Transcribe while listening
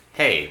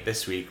Hey,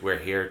 this week we're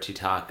here to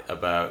talk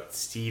about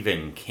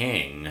Stephen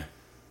King.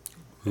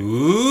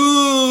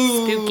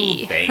 Ooh.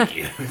 Spooky. Thank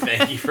you.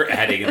 Thank you for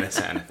adding in the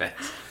sound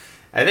effects.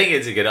 I think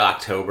it's a good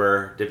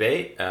October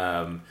debate.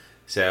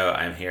 So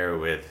I'm here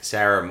with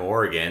Sarah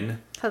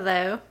Morgan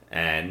Hello.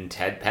 and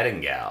Ted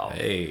Pettingill.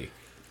 Hey.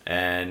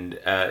 And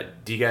have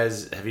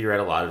you read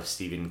a lot of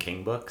Stephen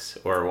King books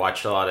or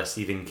watched a lot of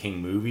Stephen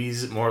King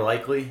movies, more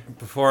likely?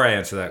 Before I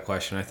answer that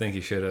question, I think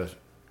you should have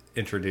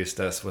introduced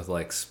us with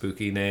like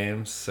spooky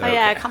names. So. Oh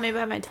yeah, call me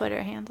by my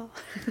Twitter handle.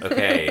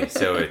 Okay,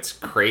 so it's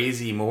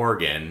Crazy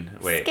Morgan.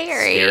 Wait,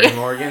 Scary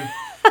Morgan?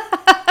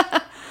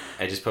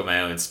 I just put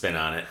my own spin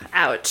on it.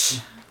 Ouch.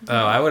 Oh,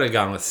 I would have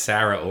gone with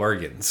Sarah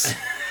Organs.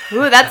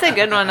 Ooh, that's a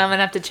good one. I'm gonna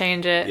have to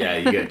change it. Yeah,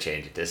 you gotta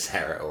change it to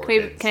Sarah Can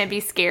Organs. it be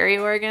scary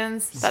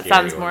organs? That Scary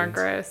sounds more organs.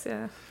 gross.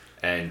 Yeah.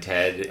 And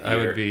Ted, I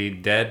would be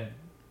dead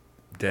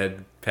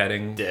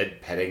petting.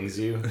 Dead Petting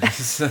Zoo.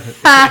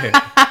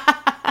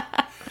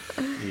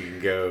 You can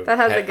go. That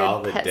has pet a all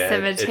good the pet dead.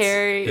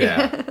 cemetery.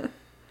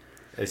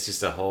 It's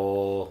just a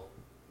whole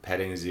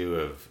petting zoo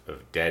of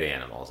dead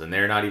animals, and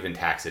they're not even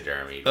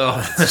taxidermy.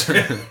 Oh.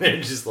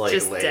 They're just like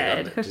Just laying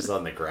dead. just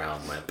on the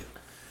ground limp.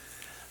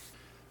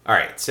 All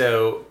right,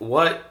 so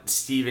what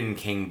Stephen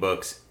King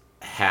books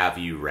have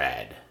you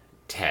read?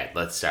 Ted,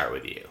 let's start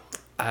with you.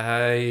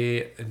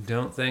 I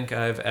don't think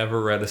I've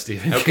ever read a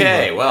Stephen King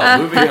Okay, book. well,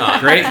 moving on.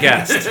 Great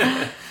guest.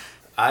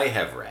 I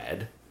have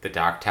read the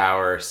Dark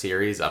Tower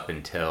series up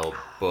until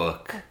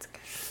book That's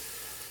good.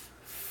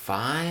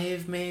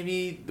 5,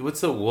 maybe?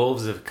 What's the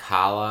Wolves of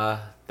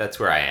Kala? That's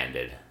where I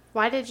ended.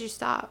 Why did you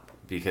stop?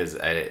 Because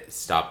I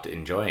stopped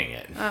enjoying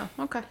it, Oh,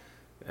 okay.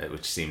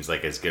 which seems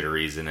like as good a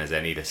reason as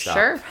any to stop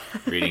Sure.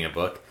 reading a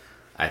book.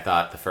 I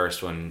thought the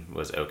first one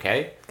was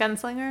okay.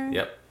 Gunslinger.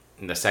 Yep.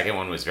 And the second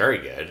one was very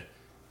good.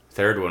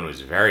 Third one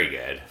was very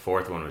good.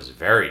 Fourth one was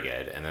very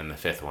good. And then the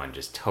fifth one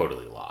just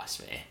totally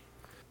lost me.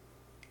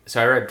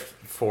 So I read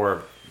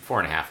four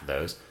and a half of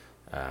those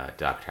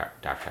Dark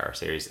Tower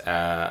series.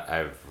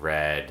 I've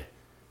read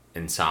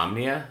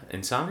Insomnia.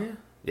 Insomnia?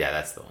 Yeah,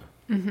 that's the one.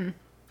 Mm-hmm.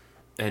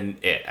 And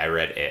I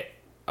read It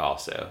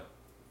also.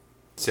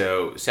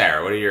 So,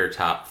 Sarah, what are your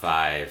top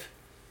 5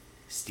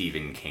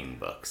 Stephen King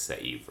books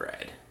that you've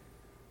read?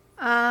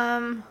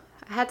 I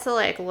had to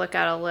look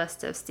at a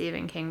list of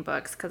Stephen King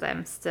books because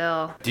I'm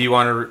still. Do you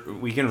want to?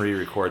 We can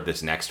re-record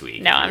this next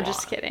week. No, if you I'm just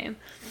want. kidding.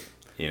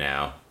 You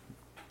know.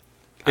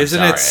 I'm Isn't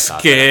sorry, it I thought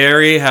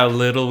scary how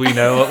little we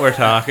know what we're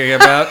talking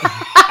about?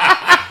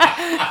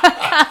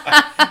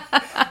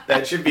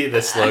 That should be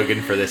the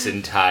slogan for this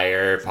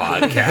entire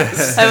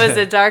podcast. It was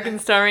a dark and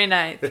stormy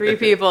night. 3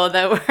 people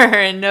that were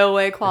in no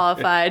way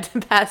qualified to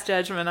pass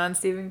judgment on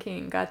Stephen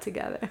King got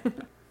together.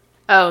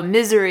 Oh,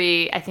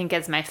 Misery, I think,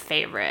 is my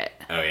favorite.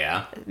 Oh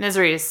yeah,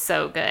 Misery is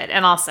so good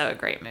and also a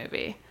great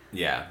movie.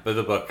 yeah. But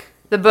the book.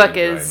 The book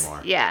you enjoyed is,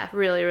 more. yeah,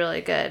 really,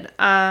 really good.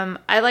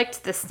 I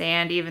liked The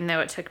Stand, even though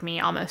it took me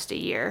almost a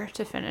year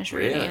to finish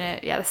reading Really?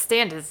 it. Yeah, The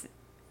Stand is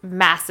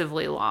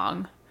massively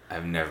long.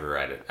 I've never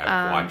read it.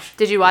 I've watched.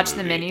 Did you watch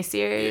the movie.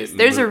 miniseries? Yeah,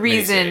 There's a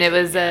reason miniseries, it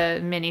was yeah. a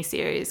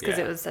miniseries because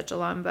Yeah. it was such a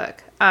long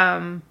book.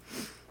 The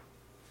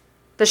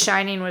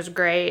Shining was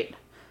great.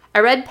 I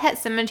read Pet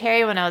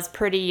Sematary when I was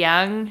pretty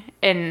young,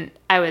 and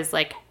I was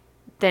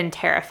then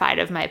terrified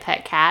of my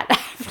pet cat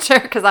after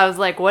because I was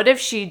like, what if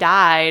she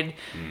died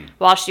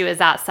while she was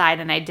outside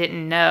and I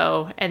didn't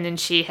know, and then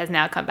she has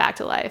now come back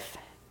to life.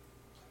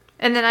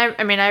 And then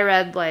I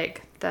read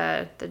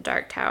the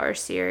Dark Tower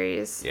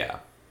series, Yeah,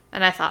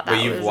 and I thought that but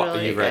was you've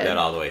really you've good. read that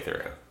all the way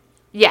through.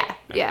 Yeah,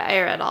 I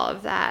read all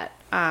of that.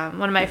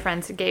 One of my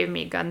friends gave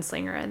me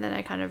Gunslinger, and then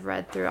I kind of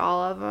read through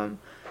all of them.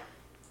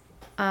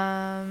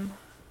 I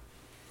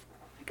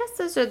guess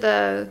those are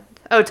the.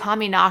 Oh,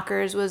 Tommy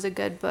Knockers was a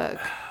good book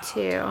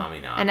too. Tommy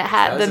Knockers. And it That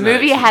had was the another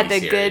movie TV had the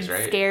series, good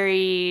right?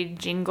 scary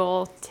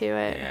jingle to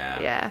it.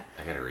 Yeah.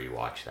 I gotta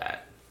rewatch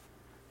that.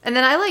 And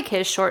then I like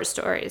his short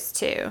stories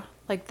too.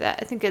 Like that,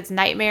 I think it's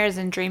Nightmares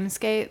and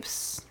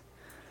Dreamscapes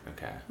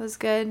Okay. was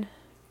good.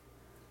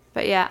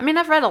 But yeah,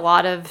 I've read a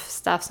lot of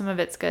stuff. Some of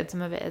it's good,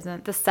 some of it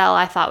isn't. The Cell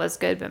I thought was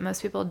good, but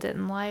most people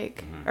didn't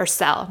like. Or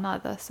Cell,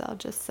 not The Cell,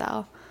 just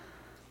Cell.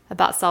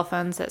 About cell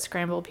phones that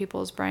scramble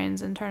people's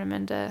brains and turn them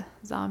into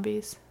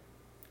zombies.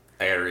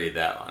 I gotta read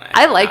that one.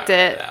 I have liked not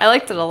read it. that I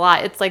liked one. it a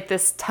lot. It's like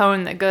this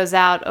tone that goes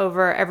out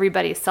over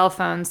everybody's cell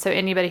phones. So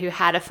anybody who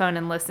had a phone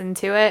and listened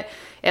to it,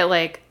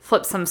 it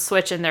flips some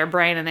switch in their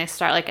brain and they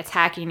start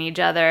attacking each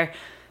other.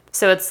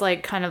 So it's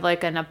kind of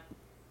like an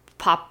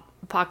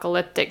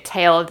apocalyptic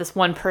tale of this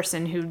one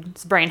person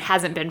whose brain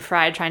hasn't been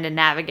fried trying to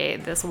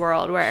navigate this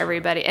world where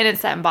everybody, and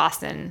it's set in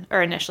Boston,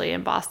 or initially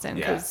in Boston,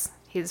 because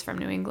he's from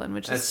New England,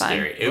 which That's is fun.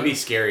 scary. It would be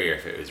scarier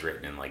if it was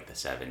written in the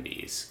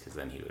 70s, because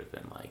then he would have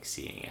been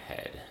seeing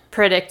ahead.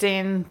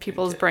 Predicting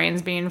people's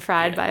brains being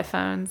fried by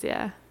phones,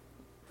 yeah.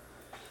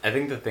 I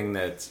think the thing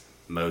that's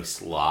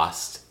most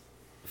lost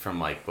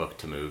from book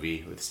to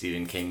movie with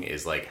Stephen King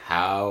is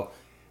how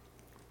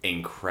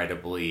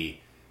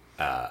incredibly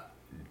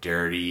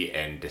dirty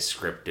and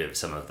descriptive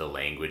some of the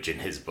language in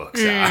his books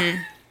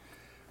are.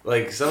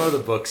 Like, some of the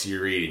books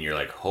you read and you're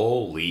like,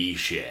 holy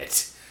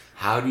shit.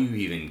 How do you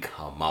even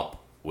come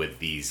up with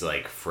these,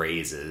 like,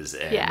 phrases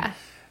and,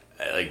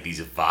 like, these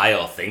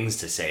vile things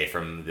to say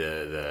from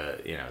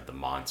the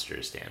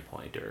monster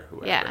standpoint or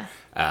whoever.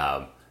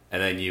 Yeah.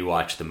 And then you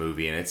watch the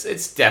movie and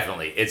it's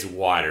definitely, it's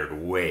watered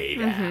way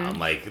down.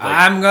 Like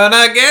I'm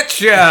gonna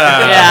get you.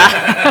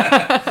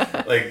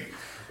 Yeah. like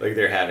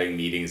they're having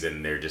meetings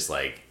and they're just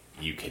like,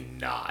 you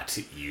cannot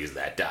use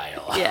that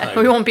dialogue. Yeah.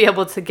 We won't be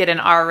able to get an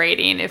R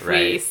rating if we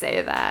Right.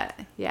 say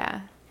that.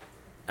 Yeah.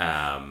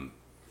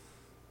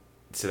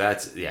 So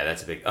that's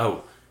a big.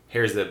 Oh,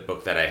 here's the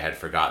book that I had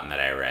forgotten that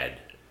I read.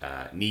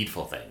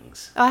 Needful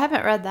Things. Oh, I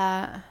haven't read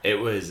that. It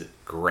was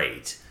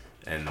great,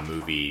 and the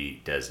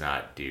movie does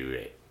not do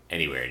it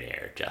anywhere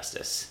near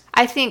justice.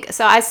 I think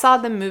so. I saw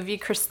the movie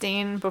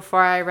Christine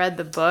before I read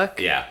the book.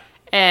 Yeah.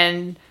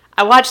 And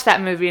I watched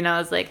that movie and I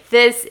was like,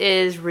 this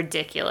is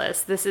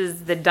ridiculous. This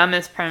is the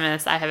dumbest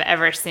premise I have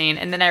ever seen.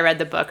 And then I read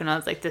the book and I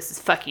was like, this is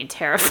fucking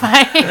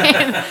terrifying.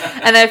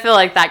 And I feel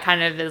like that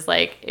kind of is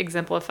like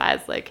exemplifies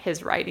like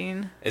his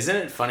writing. Isn't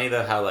it funny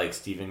though how like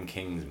Stephen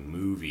King's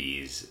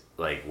movies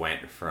like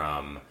went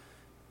from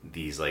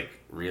these like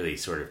really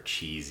sort of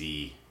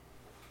cheesy,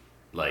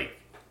 like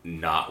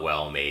not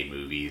well made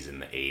movies in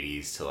the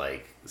 80s to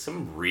like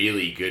some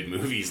really good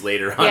movies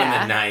later on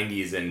in the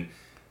 90s and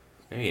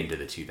maybe into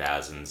the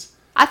 2000s.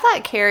 I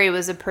thought Carrie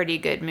was a pretty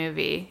good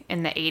movie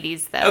in the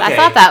 80s, though. Okay. I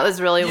thought that was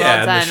really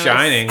well done. The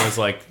Shining was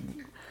like...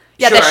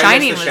 Yeah, Sure, The I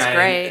Shining guess was The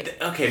Shining-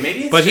 great. Okay, maybe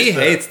it's But just he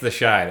hates The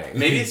Shining.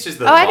 Maybe it's just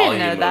the Oh, I volume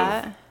didn't know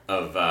that.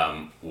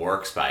 of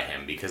works by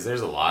him because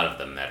there's a lot of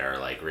them that are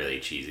like really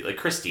cheesy. Like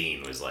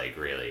Christine was like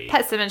really...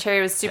 Pet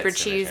Sematary was super Pet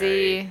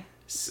cheesy. Sematary.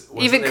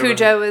 Wasn't Even there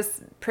Cujo one-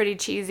 was pretty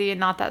cheesy and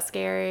not that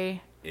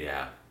scary.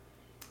 Yeah.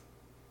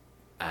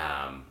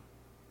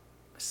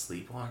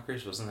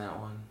 Sleepwalkers, wasn't that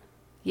one?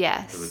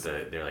 Yes.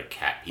 They're like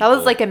cat people. That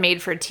was like a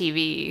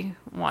made-for-TV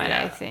one,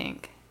 Yeah. I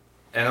think.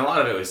 And a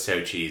lot of it was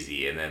so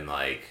cheesy, and then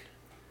like,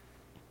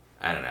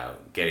 I don't know,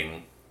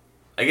 getting...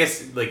 I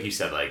guess, like you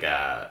said, like,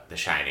 The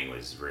Shining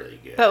was really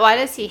good. But why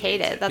does he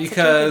hate it? That's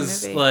because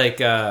such a good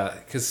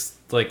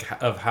movie.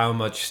 of how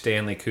much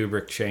Stanley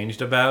Kubrick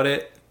changed about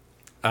it.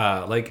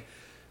 I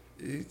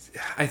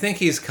think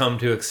he's come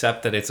to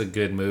accept that it's a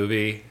good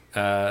movie.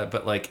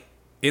 But like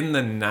in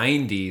the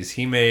 90s,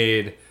 he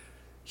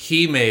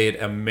made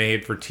a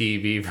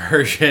made-for-TV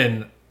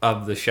version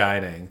of The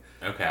Shining.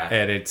 Okay.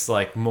 And it's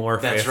like more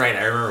That's right,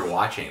 I remember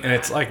watching that. and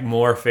it's like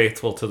more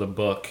faithful to the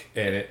book,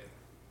 and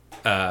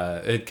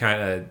it kind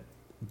of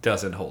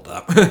doesn't hold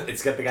up.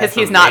 It's got the guy Because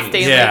from he's not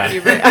Wings. Stanley Yeah.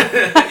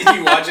 Kubrick.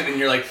 You watch it and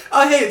you're like,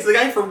 oh, hey, it's the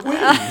guy from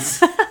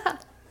Wings.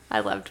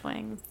 I loved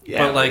Wings.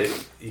 Yeah, But, like-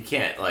 you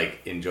can't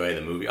like enjoy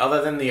the movie.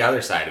 Other than the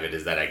other side of it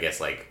is that I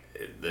guess like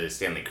the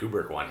Stanley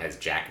Kubrick one has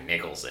Jack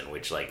Nicholson,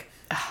 which like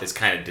is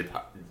kind of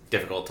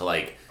difficult to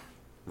like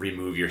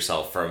remove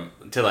yourself from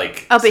to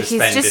like. Oh, but he's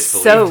suspend just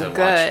disbelief so to watch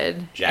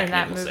good Jack in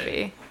that Nicholson.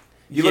 movie.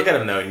 You look at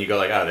him though, and you go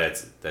like, oh,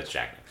 that's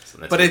Jack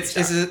Nicholson. That's But movie it's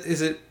star.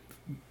 is it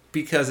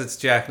because it's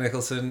Jack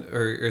Nicholson,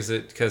 or is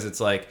it because it's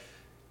like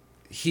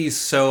he's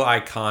so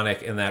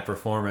iconic in that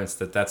performance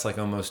that's like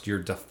almost your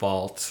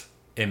default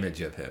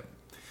image of him?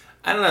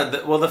 I don't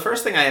know. Well, the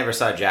first thing I ever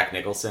saw Jack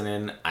Nicholson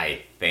in,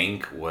 I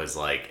think, was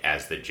like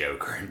as the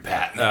Joker in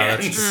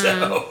Batman. that's true.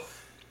 So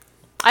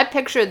I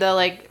picture the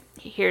like,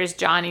 here's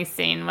Johnny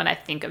scene when I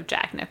think of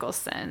Jack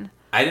Nicholson.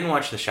 I didn't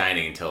watch The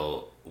Shining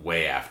until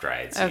way after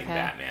I had seen Okay.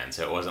 Batman,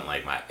 so it wasn't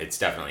like it's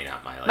definitely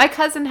not my like. My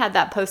cousin had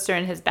that poster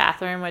in his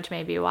bathroom, which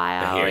may be why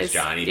I The Here's always...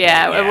 Johnny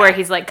yeah, thing, yeah. where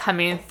he's like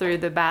coming through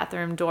the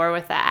bathroom door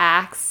with the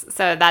axe.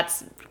 So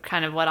that's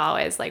kind of what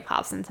always like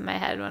pops into my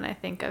head when I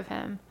think of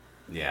him.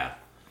 Yeah.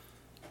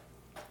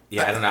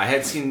 Yeah, I don't know. I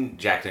had seen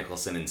Jack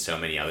Nicholson in so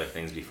many other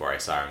things before I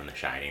saw him in The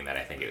Shining that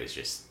I think it was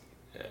just,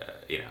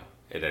 it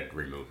had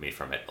removed me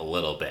from it a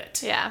little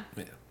bit. Yeah.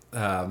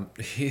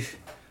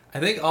 I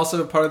think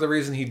also part of the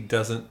reason he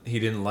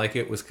didn't like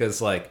it was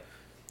because like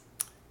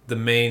the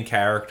main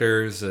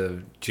characters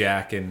of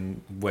Jack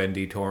and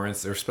Wendy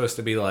Torrance, they're supposed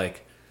to be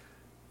like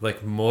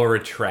more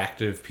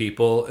attractive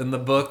people in the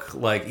book.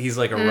 Like he's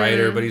like a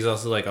writer, but he's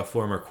also like a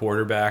former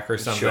quarterback or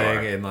something, Sure.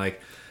 and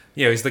like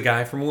he's the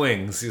guy from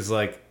Wings. He's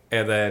like,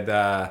 and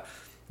then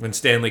when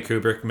Stanley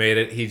Kubrick made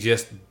it, he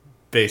just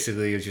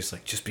basically was just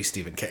like, just be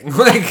Stephen King,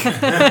 like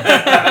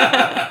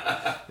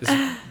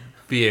just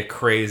be a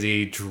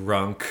crazy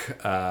drunk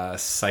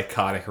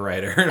psychotic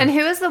writer. And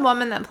who is the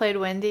woman that played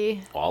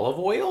Wendy? Olive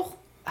oil?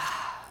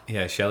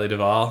 Yeah, Shelley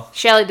Duvall.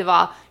 Shelley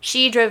Duvall.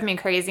 She drove me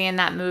crazy in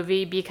that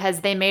movie because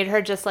they made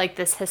her just like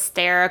this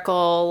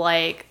hysterical,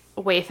 like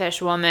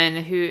wayfish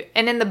woman who,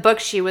 and in the book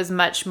she was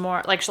much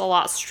more like, she's a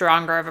lot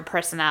stronger of a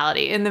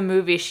personality. In the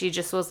movie she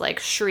just was like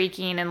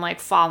shrieking and like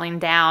falling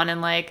down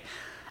and like,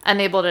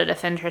 unable to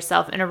defend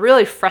herself in a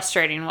really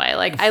frustrating way.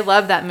 Like, I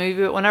love that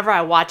movie, but whenever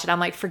I watch it, I'm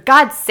like, for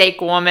God's sake,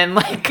 woman,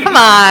 like, come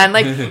on,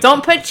 like,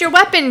 don't put your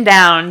weapon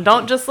down.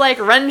 Don't just, like,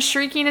 run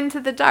shrieking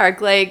into the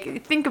dark.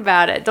 Like, think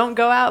about it. Don't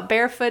go out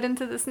barefoot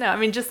into the snow. I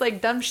mean, just,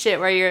 like, dumb shit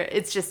where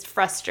it's just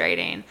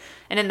frustrating.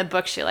 And in the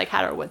book, she, like,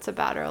 had her wits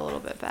about her a little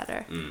bit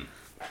better.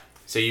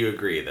 So you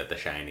agree that The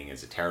Shining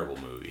is a terrible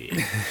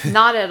movie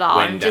Not at all.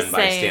 when I'm done just by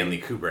saying.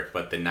 Stanley Kubrick,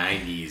 but the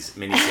 90s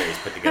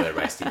miniseries put together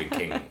by Stephen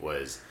King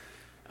was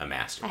a I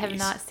masterpiece. have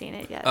not seen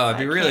it yet. Oh, it'd so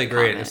be I really can't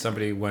great comment. if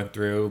somebody went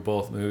through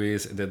both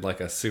movies and did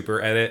like a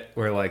super edit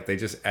where like they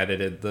just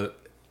edited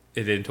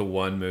it into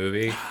one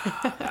movie.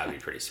 That'd be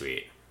pretty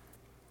sweet.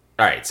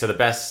 All right, so the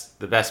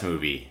best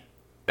movie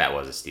that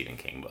was a Stephen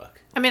King book.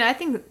 I mean, I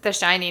think The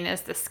Shining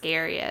is the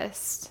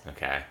scariest.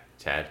 Okay,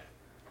 Ted.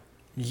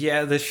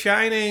 Yeah, The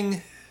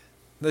Shining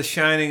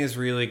is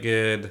really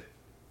good.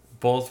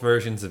 Both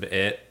versions of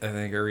it, I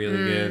think, are really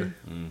good.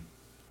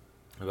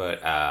 How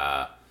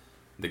about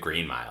The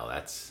Green Mile?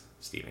 That's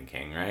Stephen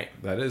King, right?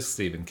 That is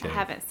Stephen I King.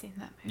 haven't seen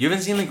that. You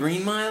haven't seen The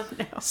Green Mile?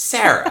 No.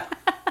 Sarah.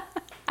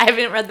 I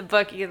haven't read the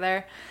book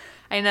either.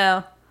 I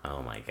know.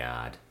 Oh my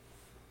God.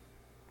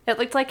 It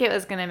looked like it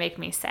was going to make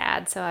me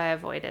sad, so I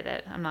avoided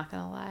it. I'm not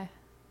going to lie.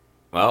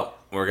 Well,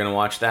 we're gonna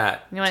watch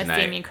that You want to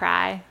tonight. see me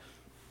cry?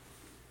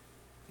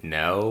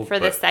 No, For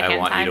the but second I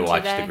want you to time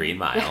watch today? The Green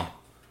Mile.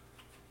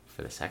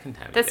 For the second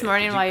time This today.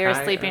 morning Did while you were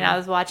cry sleeping, earlier? I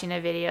was watching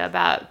a video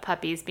about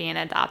puppies being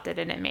adopted,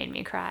 and it made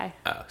me cry.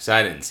 Oh, so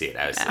I didn't see it.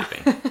 I was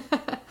sleeping.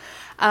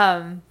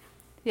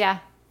 Yeah.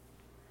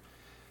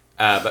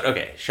 But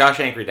okay,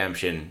 Shawshank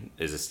Redemption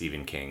is a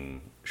Stephen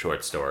King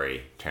short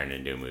story turned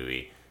into a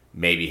movie.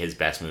 Maybe his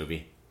best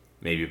movie.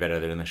 Maybe better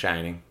than The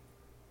Shining.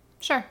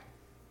 Sure.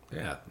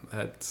 Yeah,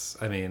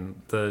 I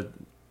mean, the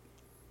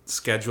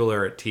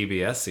scheduler at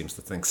TBS seems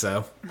to think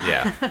so.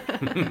 Yeah.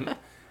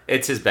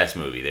 It's his best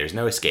movie. There's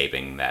no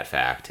escaping that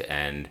fact.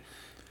 And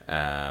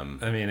I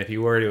mean, if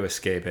you were to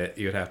escape it,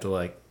 you would have to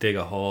like dig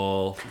a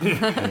hole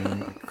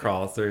and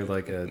crawl through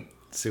like a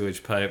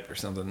sewage pipe or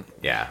something.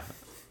 yeah.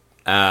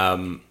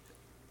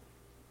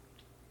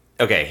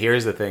 Okay,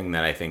 here's the thing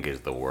that I think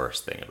is the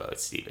worst thing about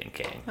Stephen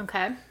King.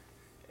 Okay.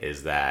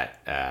 Is that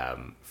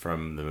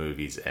from the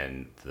movies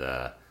and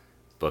the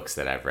books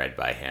that I've read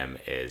by him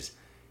is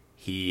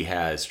he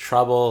has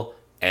trouble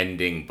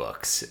ending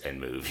books and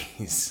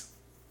movies.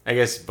 I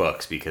guess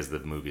books because the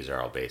movies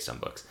are all based on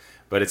books.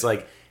 But it's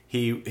like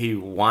he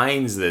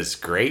winds this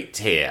great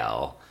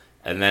tale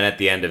and then at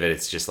the end of it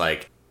it's just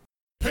like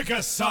Pick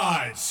a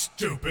side,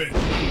 stupid!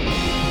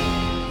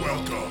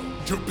 Welcome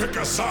to Pick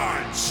a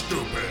Side,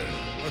 Stupid,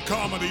 a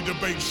comedy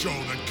debate show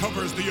that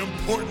covers the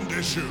important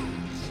issues.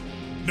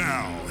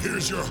 Now,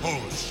 here's your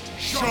host,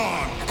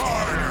 Sean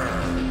Carter!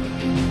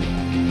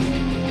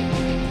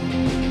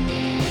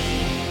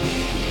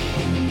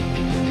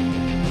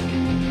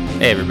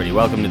 Hey everybody,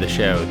 welcome to the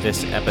show.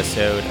 This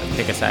episode of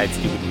Pick a Side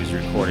Stupid was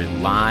recorded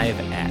live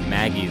at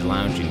Maggie's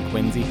Lounge in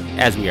Quincy,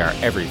 as we are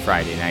every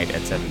Friday night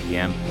at 7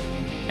 p.m.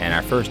 And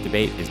our first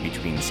debate is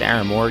between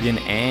Sarah Morgan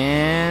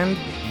and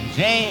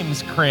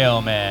James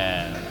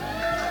Creelman.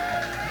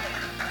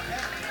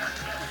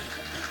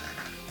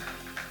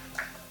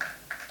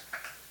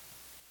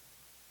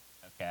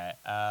 Okay.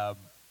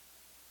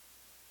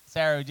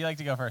 Sarah, would you like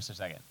to go first or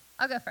second?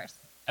 I'll go first.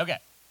 Okay.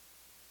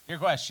 Your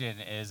question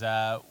is,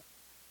 I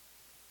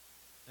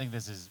think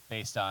this is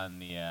based on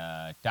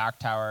the Dark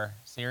Tower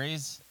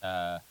series.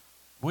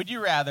 Would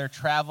you rather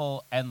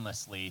travel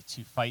endlessly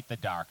to fight the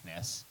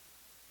darkness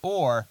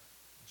or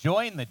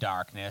join the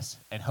darkness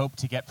and hope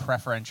to get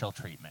preferential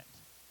treatment?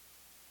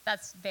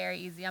 That's very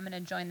easy. I'm going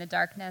to join the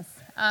darkness.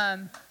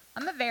 I'm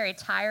a very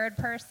tired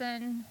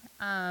person.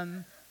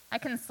 I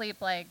can sleep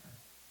like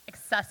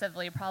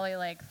excessively, probably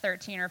like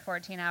 13 or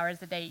 14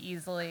 hours a day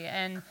easily.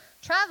 And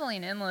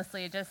traveling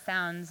endlessly just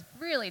sounds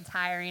really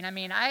tiring. I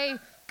mean, I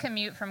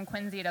commute from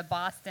Quincy to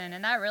Boston,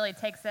 and that really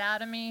takes it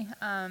out of me.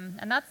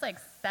 And that's like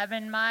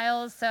 7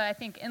 miles. So I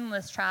think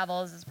endless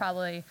travels is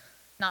probably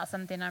not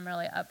something I'm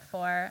really up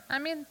for. I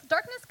mean,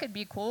 darkness could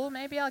be cool.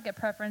 Maybe I'll get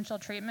preferential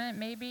treatment.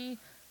 Maybe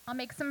I'll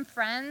make some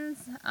friends.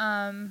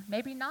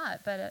 Maybe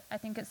not, but I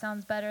think it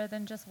sounds better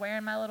than just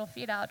wearing my little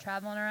feet out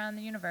traveling around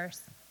the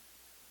universe.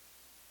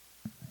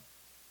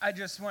 I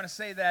just want to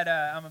say that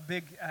I'm a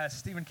big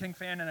Stephen King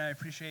fan, and I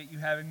appreciate you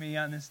having me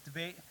on this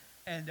debate.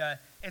 And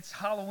it's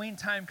Halloween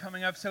time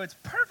coming up, so it's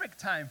perfect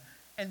time.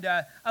 And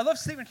I love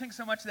Stephen King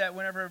so much that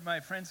whenever my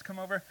friends come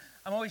over,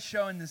 I'm always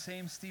showing the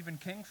same Stephen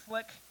King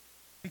flick,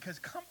 because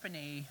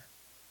company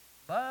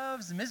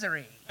loves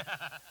misery.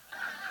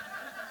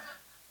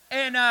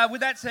 And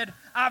with that said,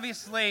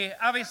 obviously,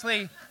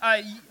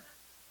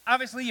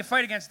 you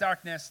fight against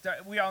darkness.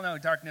 We all know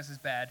darkness is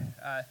bad.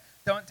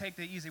 Don't take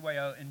the easy way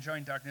out and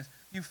join darkness.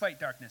 You fight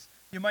darkness.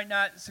 You might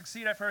not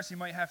succeed at first. You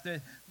might have to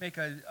make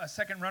a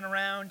second run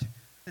around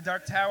the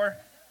Dark Tower.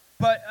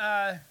 But,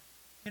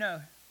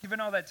 given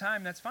all that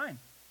time, that's fine.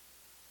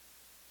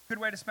 Good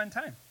way to spend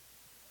time.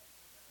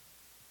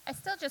 I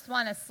still just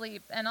want to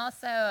sleep, and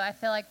also I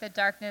feel like the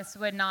darkness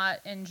would not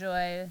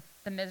enjoy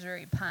the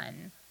misery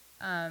pun.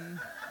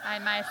 I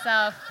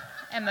myself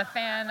am a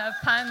fan of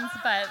puns,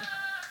 but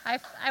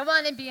I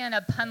want to be in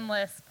a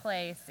punless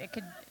place. It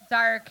could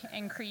dark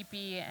and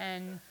creepy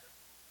and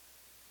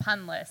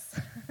punless.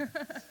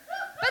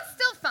 But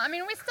still fun. I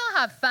mean, we still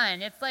have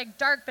fun. It's like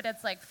dark, but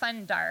it's like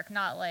fun dark,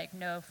 not like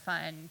no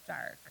fun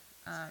dark.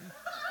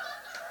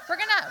 We're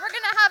gonna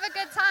have a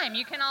good time.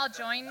 You can all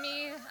join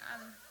me.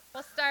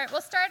 We'll start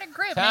a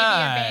group, maybe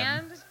a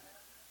band.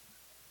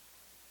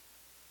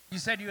 You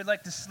said you would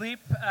like to sleep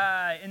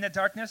in the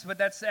darkness, but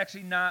that's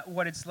actually not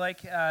what it's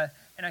like. And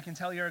I can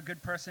tell you're a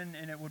good person,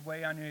 and it would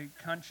weigh on your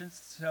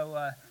conscience.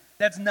 So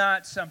that's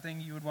not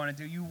something you would want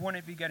to do. You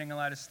wouldn't be getting a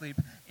lot of sleep,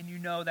 and you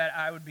know that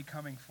I would be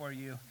coming for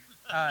you.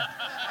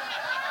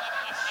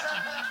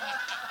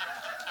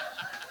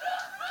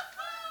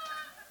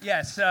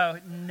 Yeah, so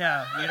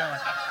no, you don't.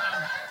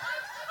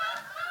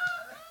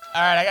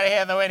 All right, I got to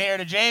hand the win here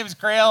to James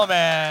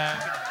Creelman.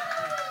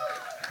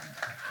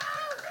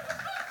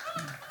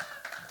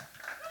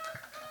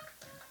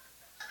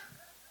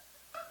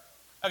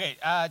 Okay,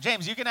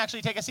 James, you can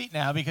actually take a seat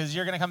now because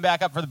you're going to come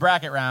back up for the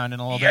bracket round in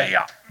a little bit.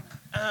 Yeah.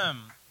 All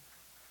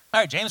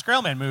right, James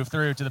Creelman, move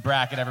through to the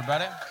bracket,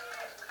 everybody.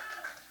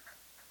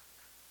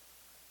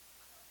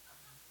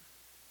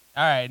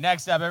 All right,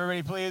 next up,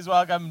 everybody please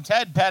welcome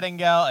Ted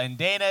Pettingill and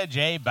Dana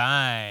J.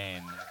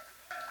 Bine.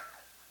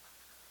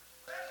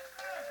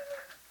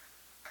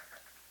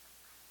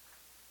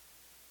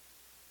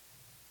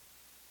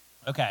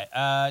 Okay,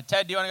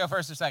 Ted, do you want to go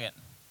first or second?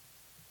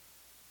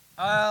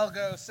 I'll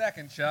go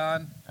second,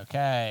 Sean.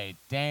 Okay,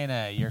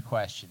 Dana, your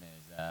question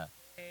is,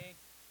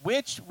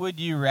 which would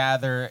you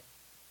rather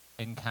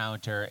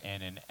encounter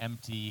in an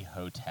empty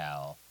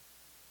hotel?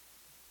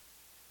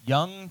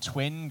 Young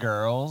twin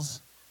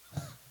girls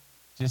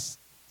just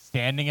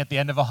standing at the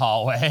end of a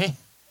hallway,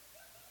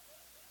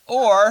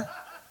 or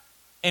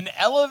an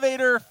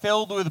elevator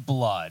filled with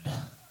blood?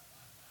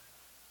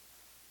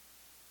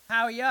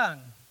 How young?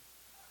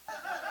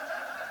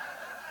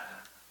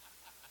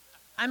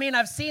 I mean,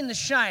 I've seen The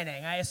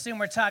Shining. I assume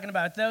we're talking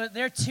about those.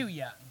 They're too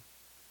young.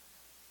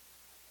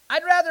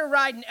 I'd rather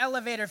ride an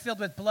elevator filled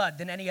with blood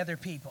than any other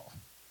people.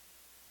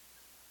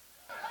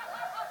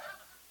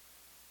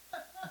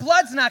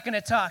 Blood's not going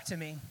to talk to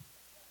me.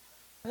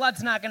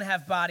 Blood's not going to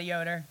have body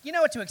odor. You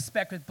know what to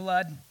expect with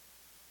blood.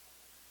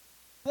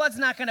 Blood's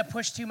not going to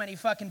push too many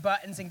fucking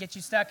buttons and get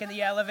you stuck in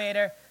the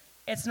elevator.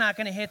 It's not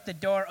going to hit the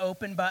door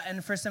open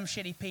button for some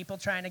shitty people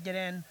trying to get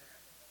in.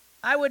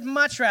 I would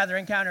much rather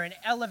encounter an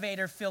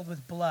elevator filled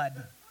with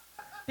blood.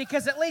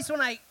 Because at least when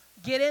I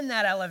get in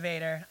that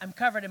elevator, I'm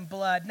covered in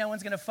blood. No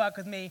one's going to fuck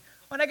with me.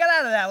 When I get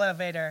out of that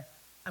elevator,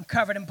 I'm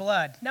covered in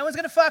blood. No one's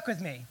going to fuck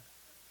with me.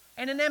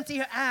 And an empty...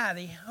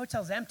 the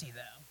hotel's empty,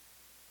 though.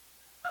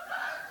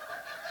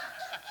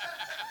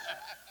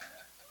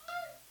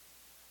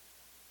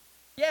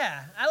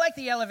 Yeah, I like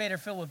the elevator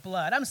filled with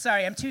blood. I'm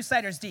sorry, I'm 2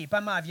 ciders deep.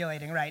 I'm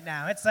ovulating right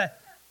now. It's a...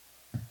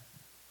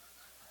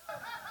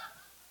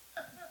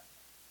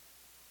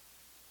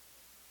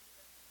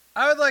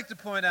 I would like to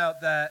point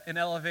out that an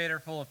elevator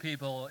full of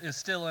people is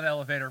still an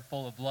elevator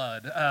full of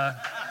blood.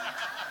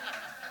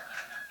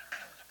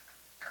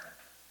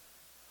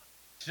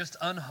 Just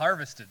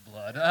unharvested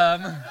blood.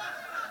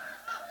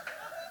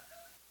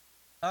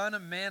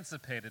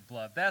 Unemancipated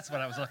blood. That's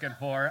what I was looking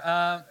for.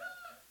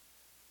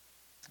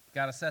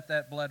 Gotta set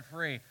that blood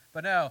free.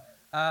 But no,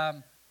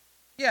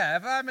 yeah,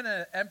 if I'm in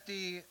an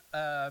empty,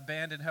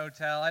 abandoned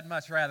hotel, I'd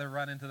much rather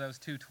run into those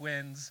 2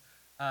 twins,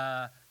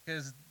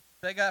 because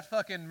they got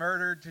fucking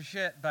murdered to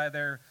shit by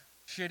their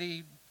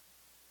shitty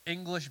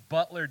English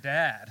butler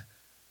dad.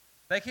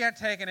 They can't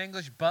take an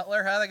English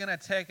butler. How are they going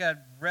to take a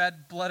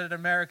red-blooded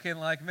American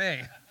like me?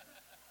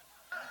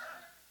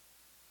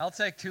 I'll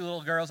take 2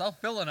 little girls. I'll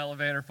fill an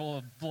elevator full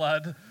of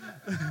blood.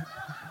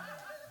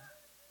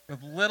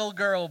 With little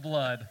girl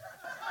blood.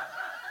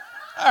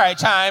 All right,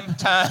 time.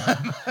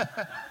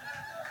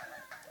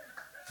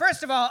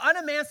 First of all,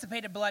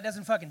 unemancipated blood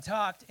doesn't fucking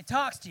talk. It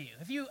talks to you.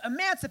 If you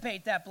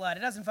emancipate that blood,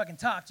 it doesn't fucking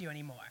talk to you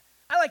anymore.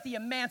 I like the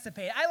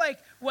emancipate. I like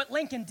what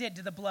Lincoln did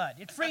to the blood.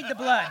 It freed the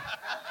blood.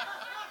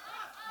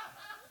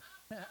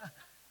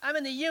 I'm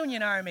in the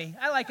Union Army.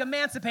 I like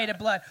emancipated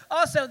blood.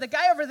 Also, the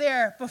guy over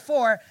there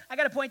before, I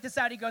got to point this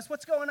out. He goes,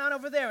 "What's going on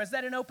over there? Is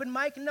that an open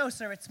mic?" No,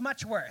 sir. It's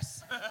much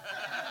worse.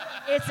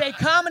 It's a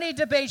comedy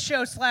debate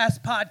show /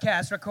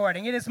 podcast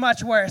recording. It is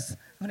much worse.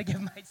 I'm going to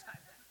give my time.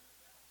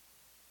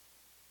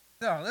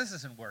 No, this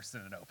isn't worse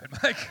than an open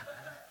mic.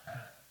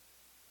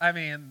 I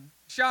mean,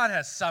 Sean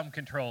has some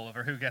control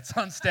over who gets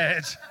on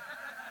stage.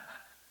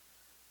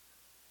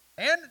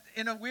 And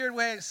in a weird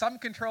way, some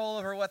control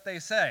over what they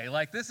say.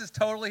 Like, this is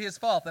totally his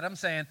fault that I'm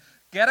saying,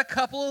 get a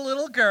couple of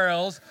little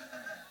girls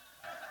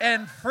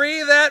and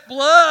free that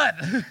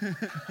blood.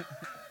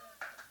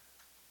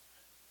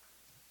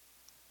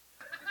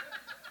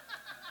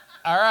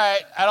 All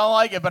right, I don't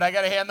like it, but I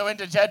got to hand the win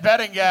to Ted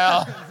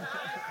Pettingill.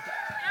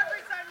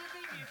 Every time you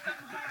beat me, it's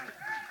something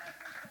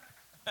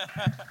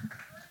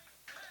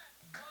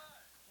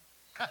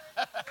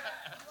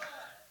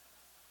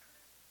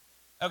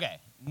Okay,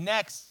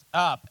 next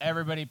up,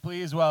 everybody,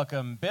 please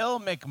welcome Bill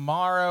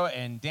McMorrow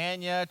and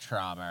Danya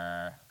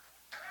Trommer.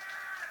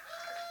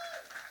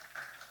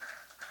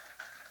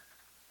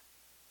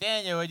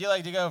 Danya, would you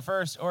like to go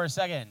first or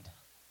second?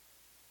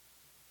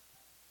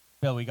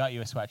 Bill, we got you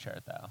a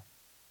sweatshirt, though.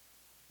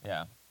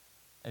 Yeah.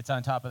 It's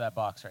on top of that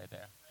box right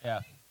there.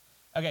 Yeah.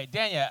 Okay,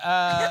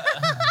 Danya,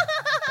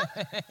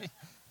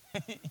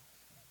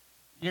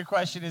 your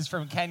question is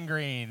from Ken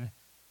Green.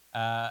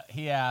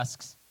 He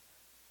asks,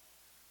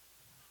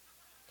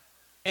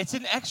 it's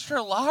an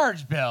extra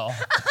large, Bill.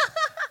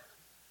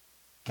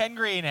 Ken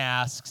Green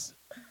asks,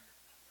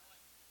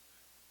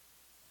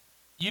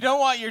 you don't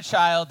want your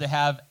child to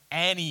have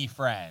any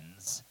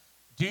friends.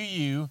 Do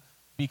you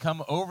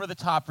become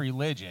over-the-top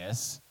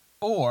religious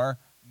or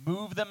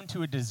move them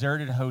to a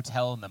deserted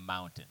hotel in the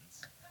mountains?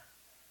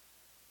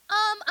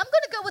 I'm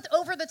going to go with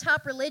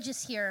over-the-top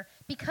religious here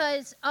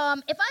because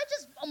if I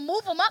just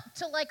move them up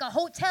to like a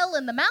hotel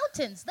in the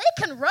mountains,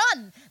 they can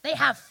run. They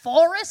have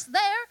forests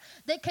there.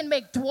 They can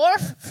make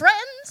dwarf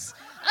friends.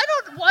 I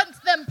don't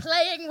want them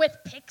playing with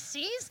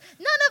pixies.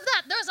 None of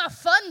that. There's a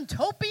fun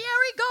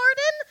topiary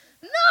garden.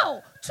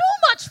 No,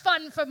 too much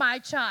fun for my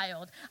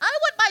child. I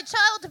want my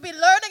child to be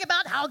learning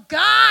about how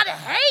God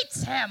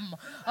hates him,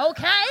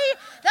 okay?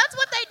 That's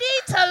what they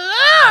need to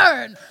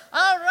learn,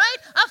 all right?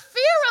 A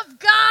fear of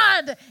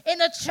God in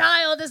a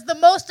child is the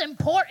most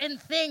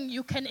important thing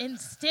you can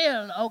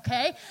instill,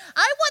 okay?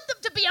 I want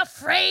them to be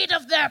afraid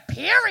of their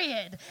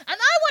period, and I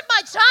want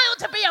my child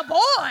to be a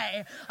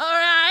boy, all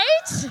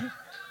right?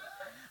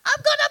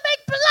 I'm gonna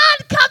make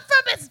blood come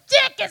from his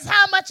dick is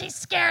how much he's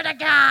scared of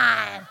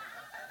God.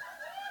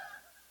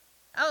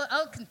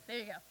 There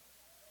you go.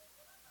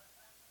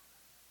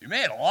 You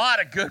made a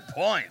lot of good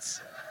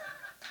points.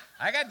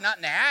 I got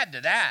nothing to add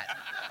to that.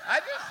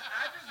 I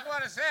just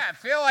want to say, I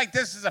feel like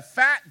this is a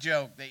fat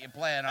joke that you're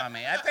playing on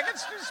me. I think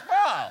it's too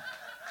small.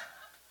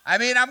 I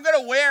mean, I'm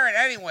going to wear it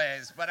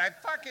anyways, but I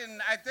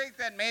think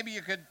that maybe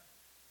you could...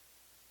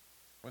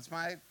 What's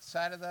my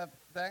side of the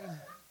thing?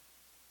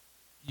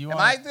 Am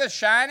I The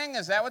Shining?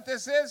 Is that what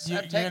this is?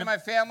 I'm taking my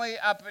family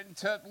up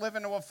to live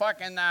into a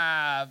fucking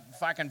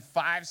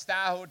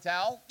 5-star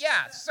hotel?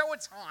 Yeah, so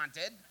it's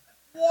haunted.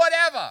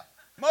 Whatever.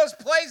 Most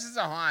places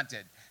are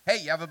haunted. Hey,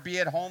 you ever be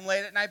at home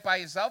late at night by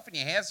yourself and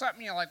you hear something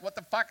and you're like, what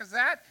the fuck is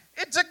that?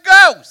 It's a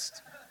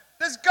ghost.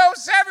 There's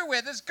ghosts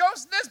everywhere. There's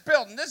ghosts in this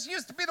building. This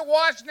used to be the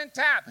Washington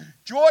Tap.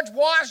 George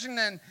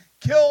Washington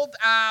killed,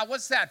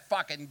 what's that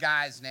fucking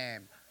guy's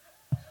name?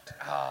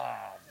 Oh,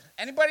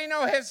 anybody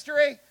know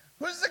history?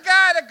 Who's the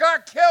guy that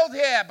got killed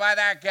here by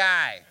that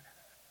guy?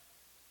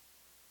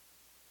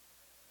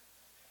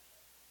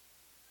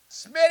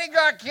 Smitty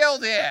got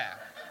killed here.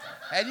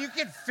 And you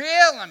can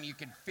feel him. You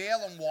can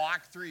feel him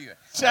walk through you.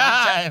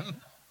 Time.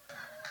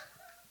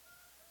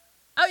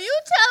 Are you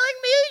telling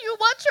me you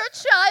want your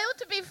child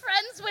to be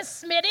friends with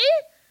Smitty?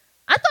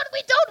 I thought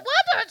we don't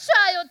want our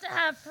child to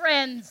have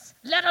friends,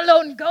 let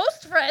alone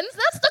ghost friends.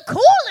 That's the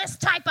coolest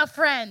type of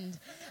friend.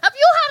 Have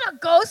you had a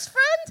ghost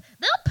friend?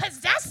 They'll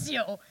possess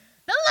you.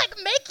 They'll,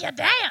 make you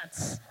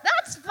dance.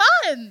 That's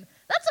fun.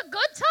 That's a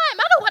good time.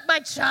 I don't want my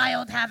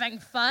child having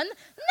fun.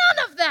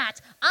 None of that.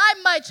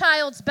 I'm my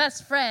child's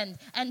best friend,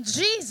 and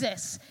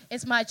Jesus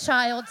is my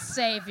child's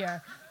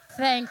savior.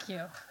 Thank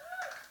you.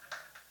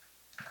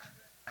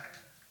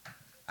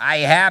 I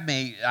had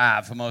me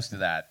for most of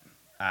that.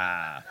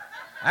 I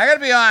got to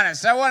be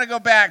honest. I want to go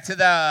back to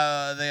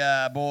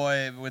the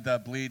boy with the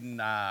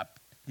bleeding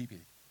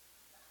pee-pee.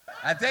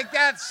 I think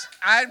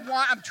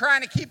I'm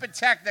trying to keep it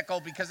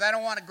technical because I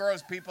don't want to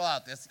gross people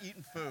out. That's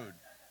eating food.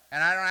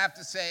 And I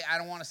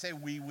don't want to say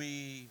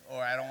wee-wee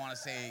or I don't want to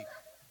say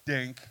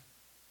dink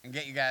and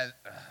get you guys.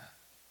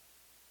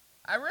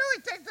 I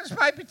really think this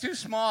might be too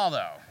small,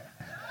 though.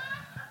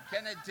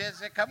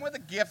 Does it come with a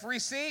gift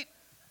receipt?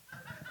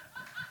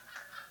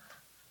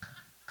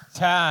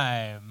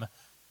 Time.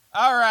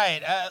 All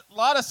right, a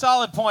lot of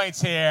solid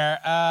points here,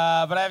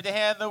 but I have to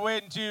hand the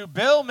win to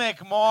Bill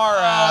McMorrow.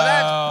 Oh,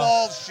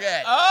 that's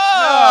bullshit.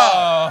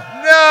 Oh.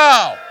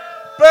 No.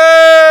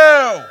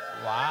 Boo.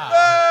 Wow.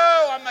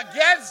 Boo. I'm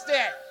against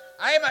it.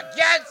 I am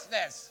against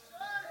this.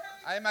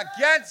 I am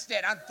against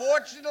it.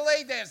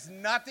 Unfortunately, there's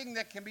nothing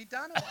that can be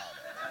done about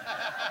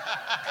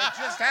it. It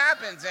just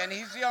happens, and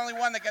he's the only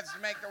one that gets to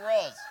make the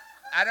rules.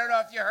 I don't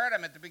know if you heard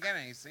him at the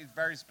beginning. He's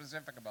very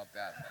specific about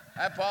that.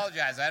 I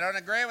apologize. I don't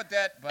agree with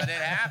it, but it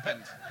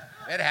happened.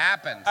 It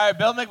happened. All right,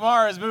 Bill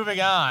McMorrow is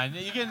moving on.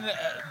 You can...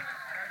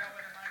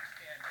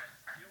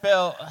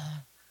 Bill,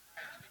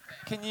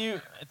 can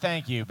you...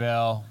 Thank you,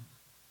 Bill.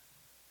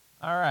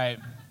 All right.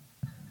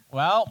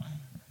 Well,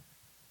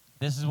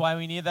 this is why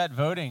we need that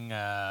voting Should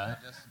I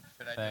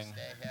thing. just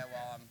stay here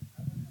while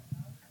I'm...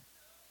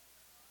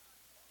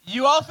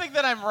 You all think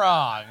that I'm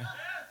wrong.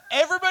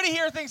 Everybody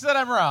here thinks that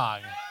I'm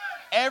wrong.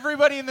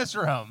 Everybody in this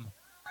room.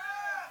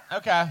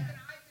 Okay.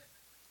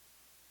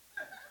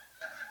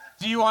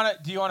 Do you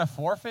want to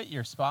forfeit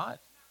your spot?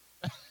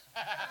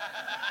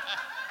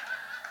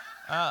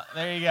 Oh,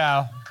 there you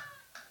go.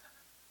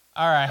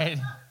 All right.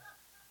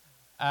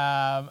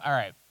 All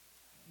right.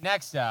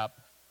 Next up,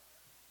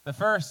 the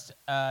first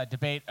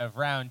debate of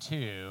round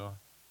 2.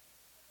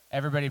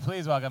 Everybody,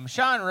 please welcome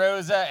Sean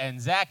Rosa and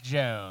Zach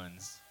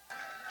Jones.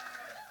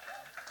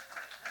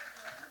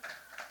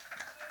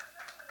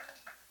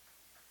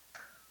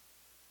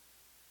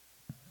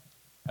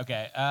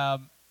 Okay.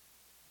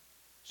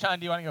 Sean,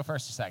 do you want to go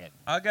first or second?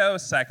 I'll go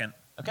second.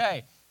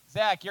 Okay.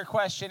 Zach, your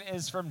question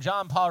is from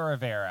John Paul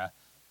Rivera.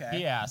 Okay.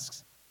 He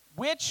asks,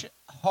 which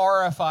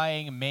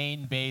horrifying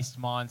Maine-based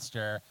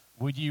monster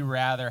would you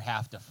rather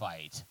have to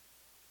fight?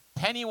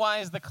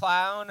 Pennywise the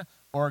Clown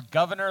or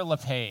Governor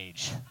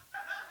LePage?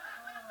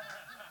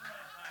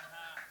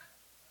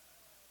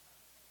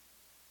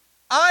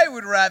 I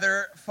would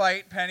rather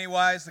fight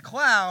Pennywise the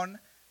Clown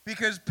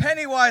because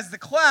Pennywise the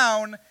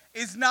Clown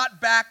is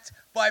not backed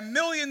by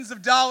millions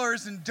of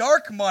dollars in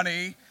dark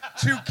money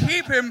to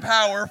keep him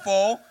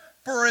powerful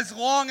for as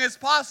long as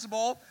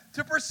possible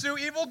to pursue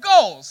evil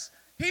goals.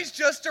 He's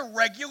just a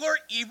regular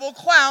evil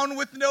clown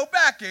with no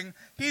backing.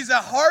 He's a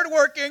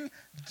hardworking,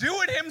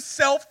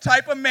 do-it-himself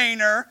type of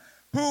Mainer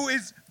who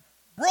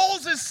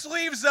rolls his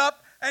sleeves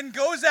up and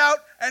goes out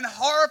and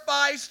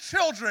horrifies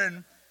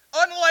children.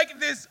 Unlike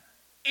this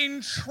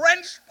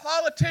entrenched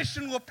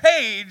politician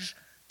LePage,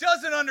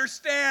 doesn't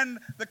understand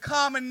the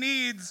common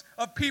needs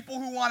of people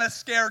who want to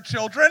scare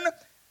children.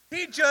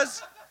 He's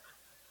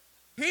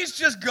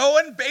just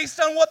going based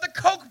on what the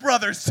Koch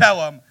brothers tell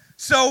him.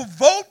 So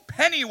vote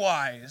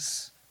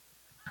Pennywise.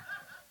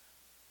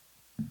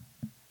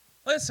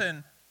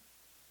 Listen,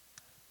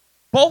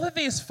 both of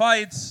these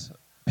fights,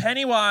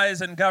 Pennywise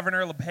and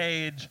Governor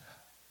LePage,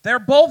 they're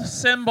both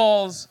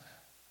symbols,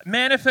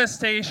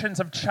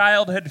 manifestations of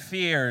childhood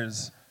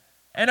fears.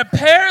 And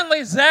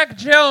apparently Zach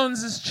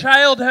Jones'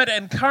 childhood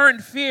and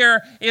current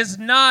fear is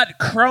not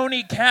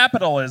crony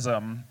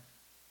capitalism.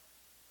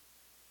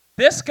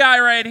 This guy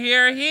right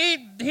here,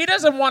 he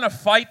doesn't want to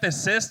fight the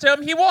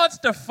system. He wants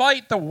to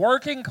fight the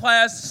working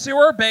class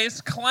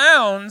sewer-based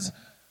clowns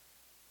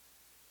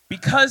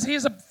because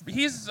he's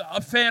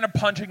a fan of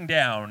punching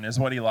down, is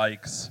what he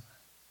likes.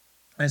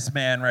 This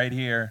man right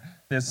here,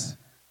 this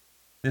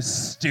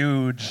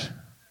stooge.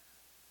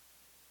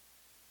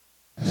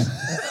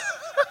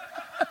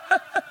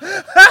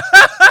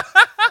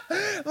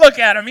 Look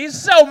at him. He's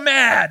so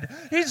mad.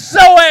 He's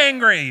so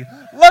angry.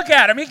 Look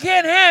at him. He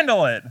can't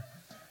handle it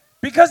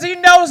because he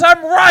knows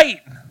I'm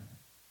right.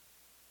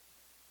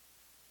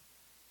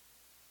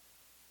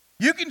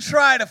 You can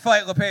try to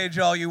fight LePage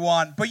all you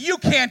want, but you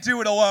can't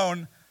do it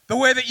alone the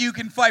way that you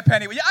can fight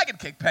Pennywise. Yeah, I can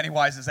kick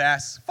Pennywise's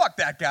ass. Fuck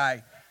that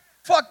guy.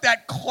 Fuck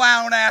that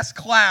clown-ass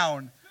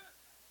clown.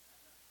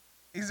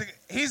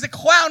 He's a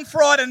clown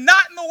fraud, and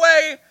not in the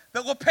way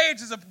that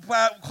LePage is a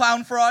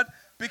clown fraud,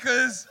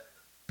 because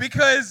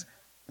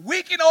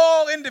we can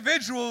all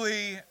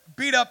individually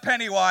beat up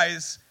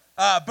Pennywise,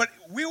 but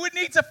we would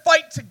need to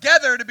fight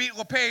together to beat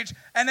LePage.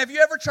 And have you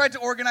ever tried to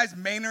organize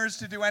Mainers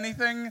to do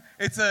anything?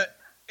 It's a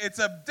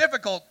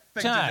difficult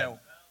thing to do.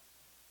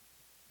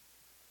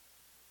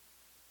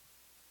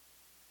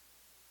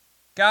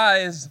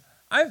 Guys,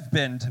 I've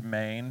been to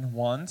Maine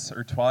once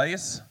or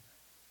twice.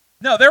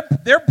 No,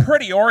 they're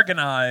pretty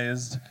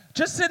organized,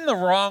 just in the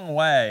wrong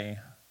way.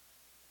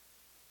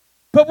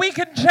 But we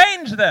can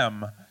change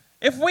them.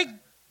 If we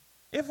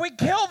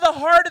kill the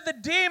heart of the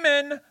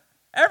demon,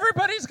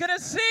 everybody's gonna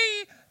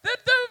see that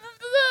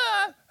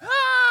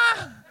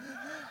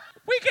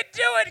we can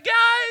do it,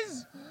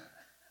 guys.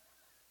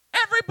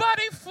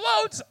 Everybody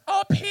floats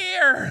up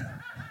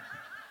here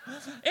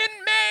in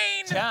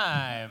Maine.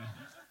 Time.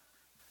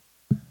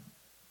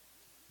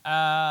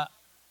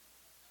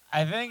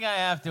 I think I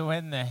have to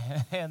win the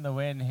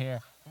win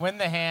here. Win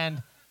the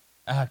hand.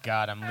 Oh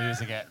God, I'm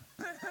losing it.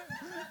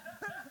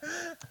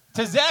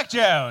 To Zach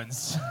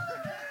Jones.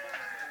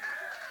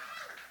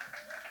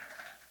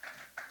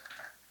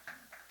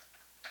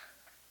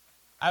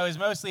 I was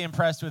mostly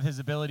impressed with his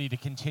ability to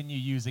continue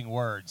using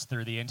words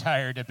through the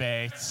entire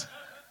debate.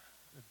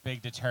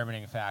 Big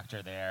determining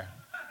factor there.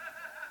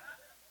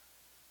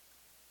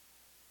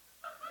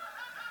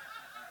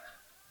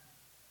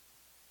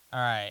 All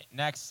right,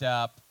 next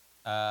up,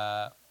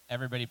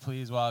 everybody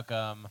please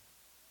welcome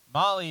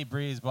Molly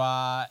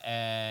Brisebois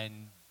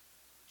and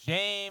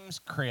James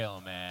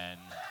Creelman.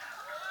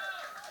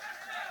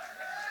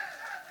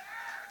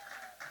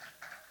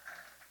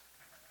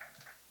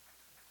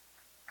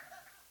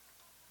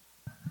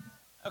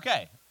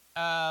 Okay.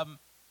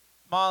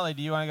 Molly,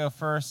 do you want to go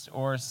first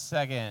or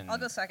second? I'll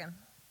go second.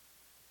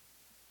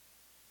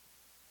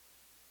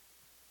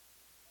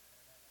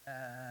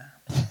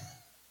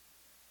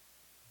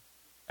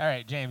 All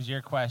right, James,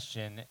 your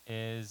question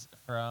is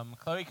from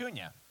Chloe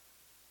Cunha.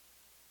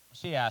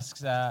 She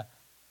asks,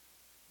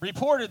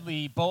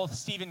 reportedly, both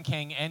Stephen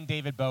King and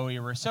David Bowie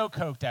were so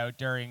coked out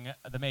during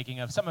the making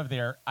of some of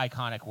their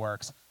iconic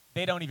works,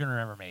 they don't even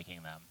remember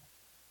making them.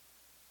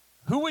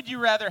 Who would you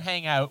rather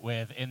hang out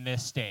with in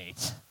this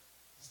state?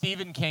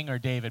 Stephen King or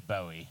David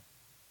Bowie?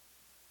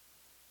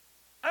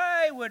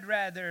 I would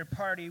rather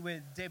party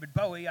with David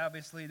Bowie.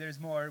 Obviously, there's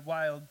more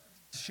wild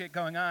shit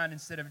going on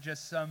instead of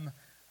just some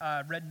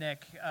redneck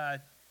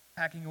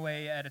hacking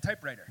away at a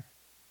typewriter.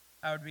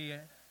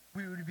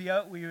 We would be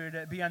out. We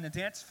would be on the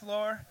dance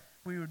floor.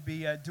 We would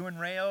be doing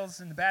rails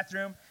in the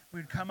bathroom. We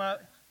would come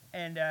out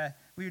and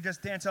we would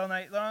just dance all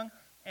night long.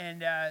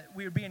 And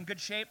we would be in good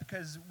shape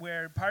because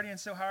we're partying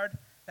so hard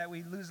that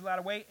we lose a lot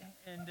of weight.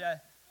 And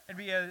it'd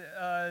be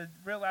a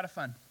real lot of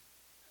fun.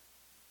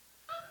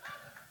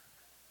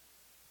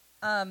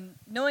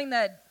 Knowing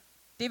that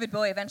David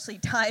Bowie eventually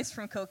dies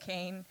from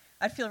cocaine,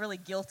 I'd feel really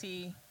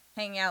guilty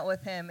hanging out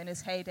with him in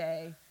his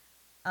heyday.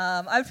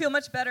 I would feel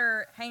much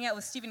better hanging out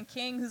with Stephen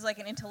King, who's like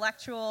an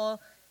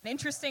intellectual, an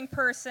interesting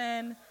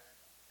person,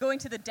 going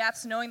to the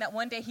depths, knowing that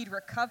one day he'd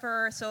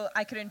recover so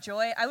I could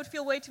enjoy it. I would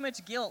feel way too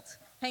much guilt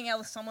hanging out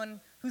with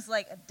someone who's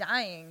like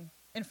dying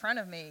in front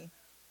of me,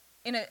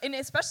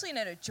 especially in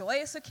a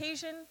joyous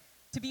occasion,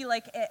 to be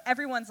like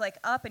everyone's like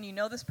up and you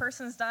know this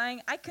person's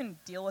dying. I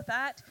couldn't deal with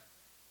that.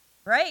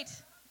 Right?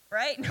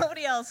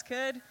 Nobody else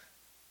could.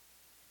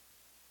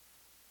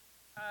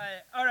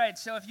 All right,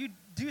 so if you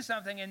do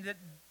something and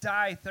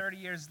die 30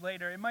 years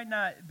later, it might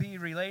not be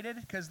related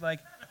because, like,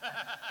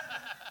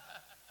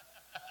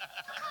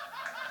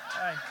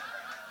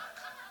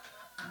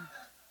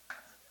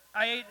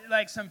 I ate,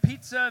 like, some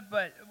pizza,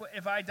 but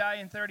if I die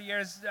in 30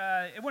 years,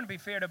 it wouldn't be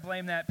fair to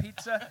blame that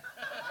pizza.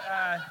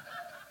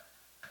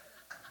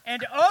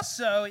 And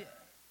also,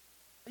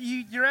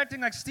 you're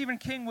acting like Stephen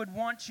King would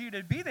want you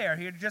to be there.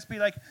 He'd just be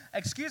like,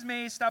 "Excuse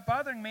me, stop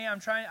bothering me. I'm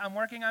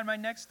working on my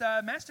next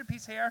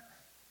masterpiece here.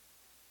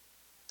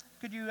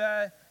 Could you?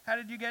 How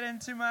did you get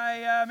into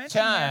my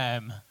mansion?"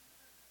 Time. Here?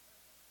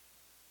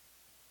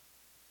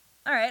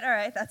 All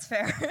right, that's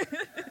fair.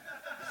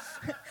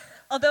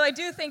 Although I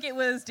do think it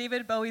was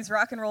David Bowie's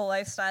rock and roll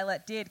lifestyle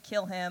that did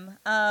kill him.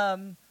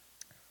 Why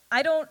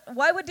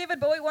would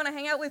David Bowie want to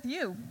hang out with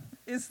you?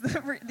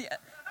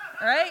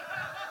 Right?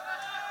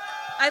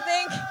 I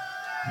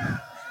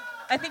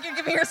think you're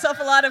giving yourself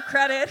a lot of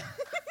credit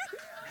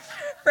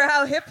for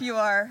how hip you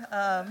are,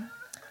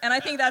 and I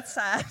think that's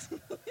sad.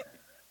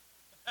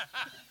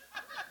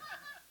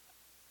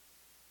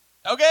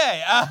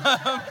 Okay.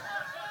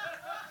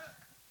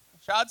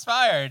 Shots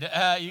fired.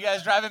 You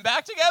guys driving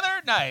back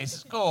together?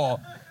 Nice.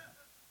 Cool.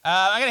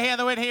 I'm going to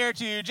hand the win here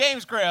to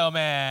James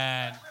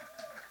Grillman.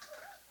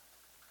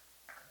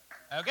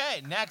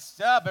 Okay, next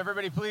up,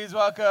 everybody please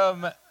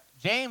welcome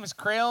James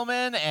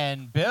Creelman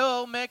and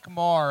Bill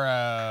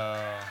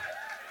McMorrow.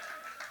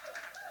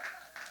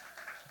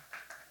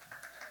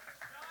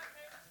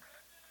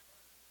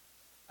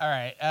 All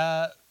right.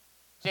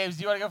 James,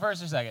 do you want to go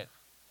first or second?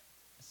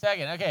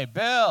 Second. Okay,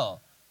 Bill.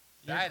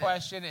 Your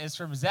question is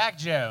from Zach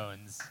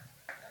Jones.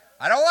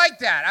 I don't like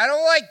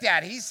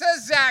that. He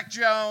says Zach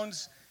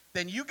Jones,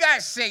 then you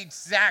guys say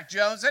Zach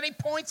Jones, and he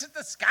points at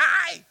the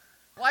sky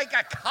like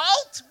a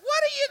cult?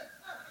 What are you...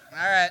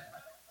 All right.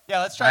 Yeah,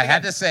 let's try I again.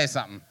 had to say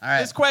something. All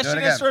right. This question do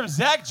it again. is from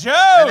Zach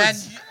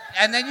Jones.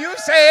 And then you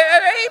say it,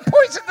 and then he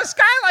points at the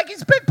sky like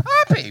he's Big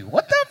Poppy.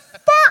 What the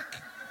fuck?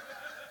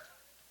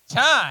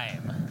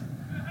 Time.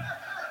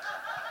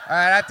 All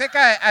right, I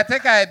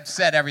think I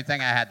said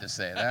everything I had to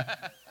say there.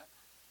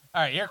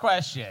 All right, your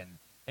question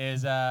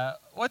is,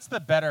 what's the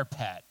better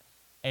pet,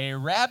 a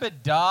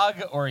rabid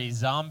dog or a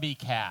zombie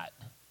cat?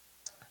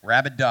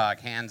 Rabid dog,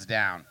 hands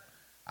down,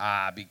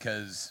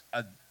 because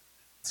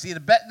see the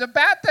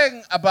bad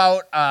thing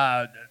about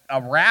a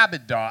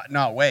rabid dog.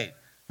 No, wait.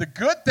 The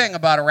good thing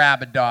about a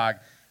rabid dog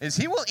is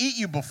he will eat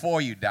you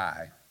before you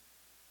die.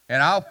 You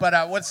know,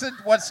 but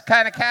what's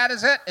kind of cat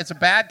is it? It's a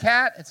bad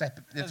cat. It's a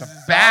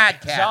bad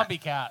cat. Zombie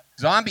cat.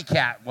 Zombie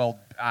cat. Well,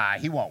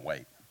 he won't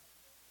wait.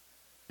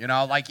 You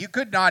know, like you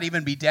could not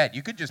even be dead.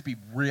 You could just be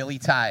really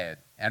tired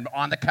and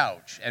on the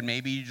couch, and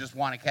maybe you just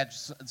want to catch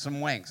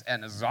some wings.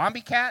 And a zombie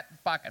cat,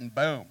 fucking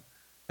boom,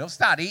 he'll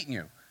start eating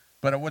you.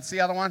 But what's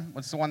the other one?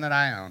 What's the one that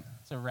I own?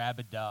 It's a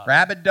rabid dog.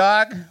 Rabid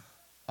dog.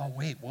 Oh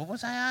wait, what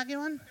was I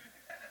arguing?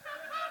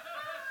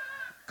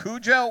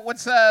 Cujo,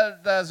 what's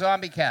the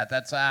zombie cat?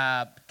 That's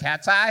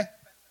Cat's Eye?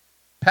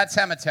 Pet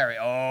Cemetery.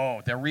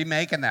 Oh, they're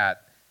remaking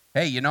that.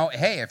 Hey,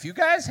 if you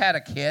guys had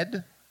a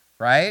kid,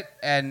 right?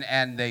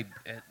 And they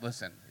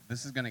listen,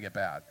 this is gonna get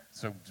bad,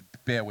 so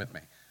bear with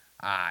me.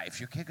 If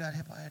your kid got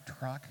hit by a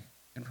truck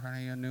in front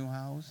of your new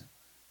house,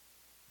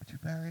 would you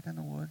bury it in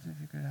the woods if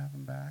you could have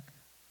him back?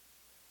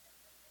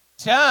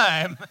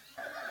 Time.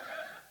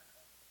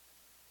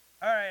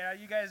 All right,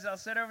 you guys all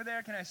sit over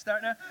there. Can I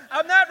start now?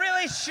 I'm not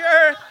really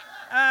sure.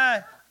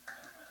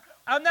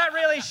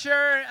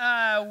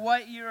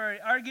 What you're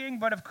arguing,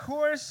 but of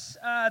course,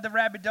 the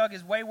rabid dog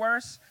is way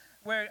worse.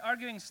 We're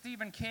arguing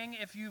Stephen King.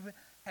 If you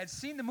had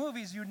seen the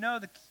movies, you know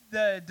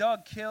the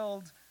dog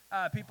killed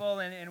people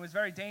and was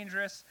very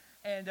dangerous.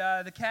 And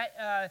the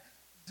cat,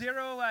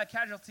 0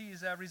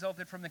 casualties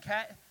resulted from the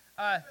cat.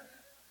 I'm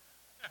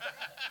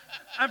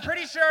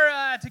pretty sure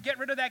to get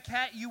rid of that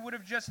cat, you would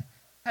have just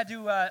had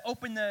to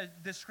open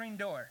the screen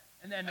door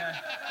and then.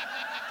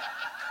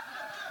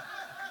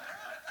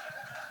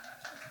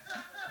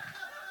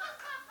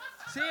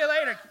 See you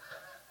later.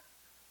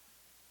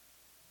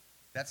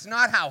 That's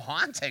not how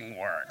haunting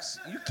works.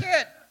 You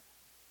can't.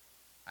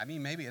 I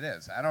mean, maybe it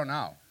is. I don't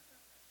know.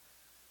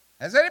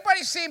 Has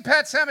anybody seen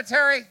Pet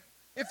Sematary?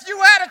 If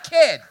you had a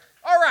kid,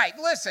 all right,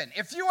 listen,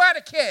 if you had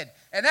a kid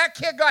and that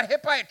kid got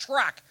hit by a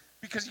truck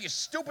because of your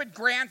stupid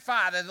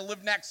grandfather that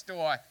lived next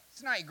door,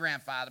 it's not your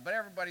grandfather, but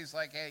everybody's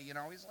like, hey, you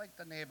know, he's like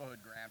the neighborhood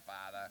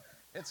grandfather.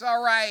 It's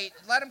all right.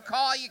 Let him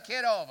call your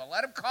kid over.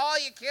 Let him call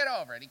your kid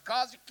over. And he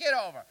calls your kid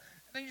over.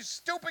 And then your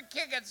stupid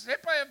kid gets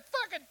hit by a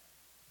fucking...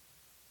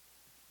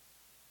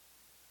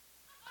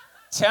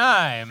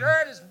 Time.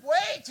 Shirt is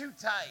way too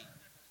tight.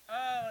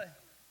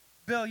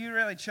 Bill, you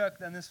really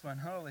choked on this one.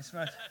 Holy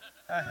smokes.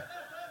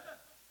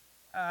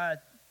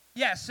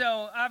 Yeah,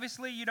 so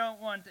obviously you don't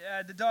want...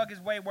 the dog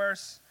is way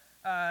worse.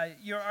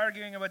 You're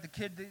arguing about the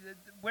kid.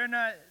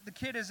 The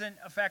kid isn't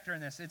a factor in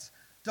this. It's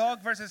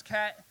dog versus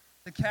cat.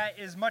 The cat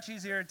is much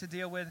easier to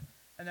deal with,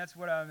 and that's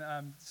what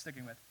I'm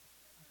sticking with.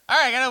 All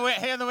right, gotta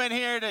hand the win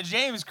here to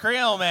James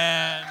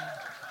Creelman.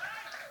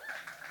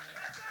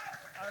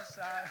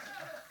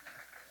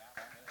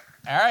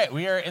 All right,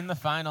 we are in the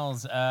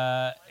finals.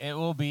 It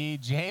will be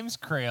James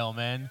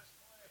Creelman.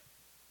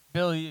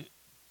 Bill, you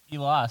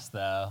lost,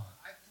 though.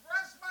 I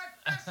thrust my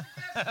fist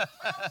against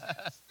the post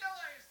and still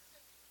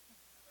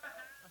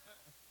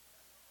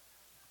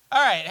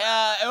All right,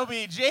 it will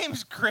be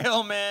James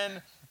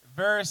Creelman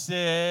versus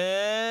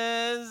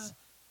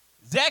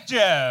Zach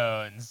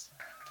Jones.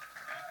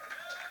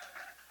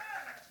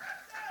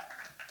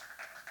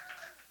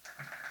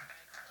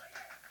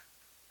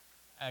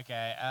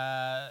 Okay,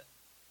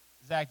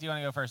 Zach, do you want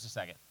to go first or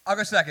second? I'll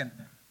go second.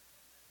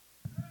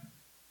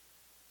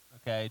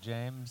 Okay,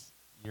 James,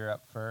 you're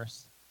up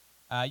first.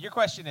 Your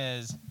question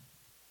is,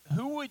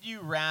 who would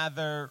you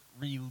rather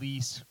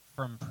release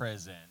from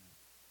prison?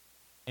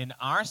 An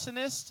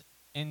arsonist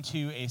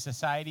into a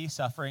society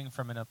suffering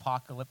from an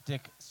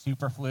apocalyptic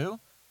super flu,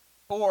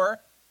 or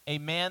a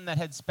man that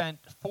had spent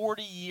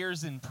 40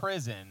 years in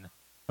prison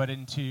but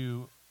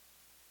into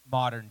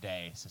modern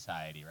day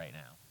society right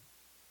now?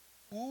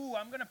 Ooh,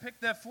 I'm going to pick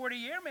the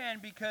 40-year man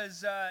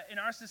because an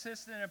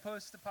arsonist in a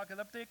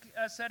post-apocalyptic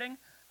setting,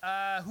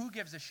 who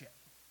gives a shit?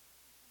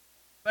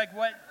 Like,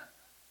 what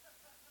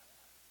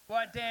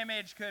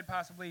damage could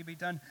possibly be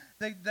done?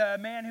 The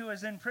man who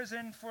was in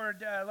prison for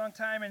a long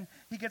time and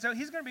he gets out,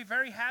 he's going to be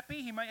very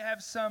happy. He might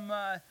have some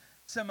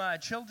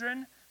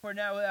children who are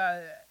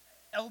now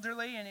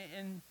elderly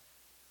and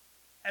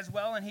as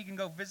well, and he can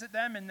go visit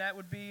them, and that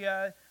would be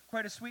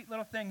quite a sweet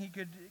little thing. He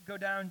could go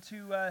down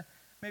to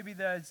maybe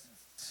the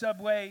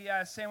Subway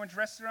sandwich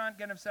restaurant,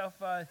 get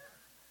himself a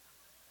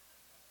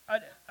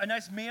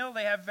nice meal.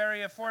 They have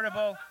very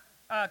affordable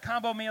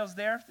combo meals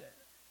there.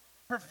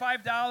 For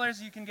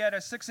 $5, you can get a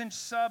 6-inch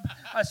sub,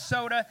 a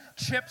soda,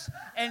 chips,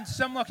 and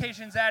some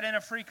locations add in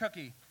a free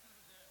cookie.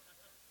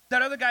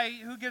 That other guy,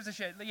 who gives a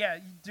shit? Yeah,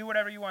 you do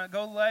whatever you want.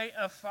 Go light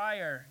a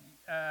fire.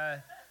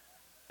 Yeah,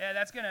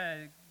 that's going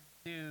to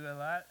do a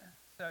lot.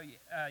 So,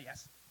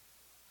 yes.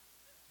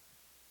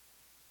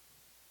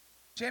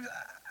 James,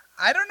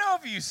 I don't know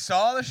if you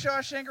saw The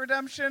Shawshank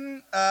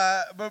Redemption,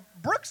 but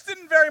Brooks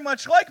didn't very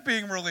much like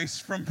being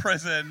released from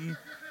prison.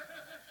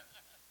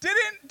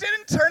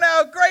 Didn't turn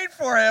out great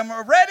for him.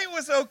 Reddy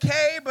was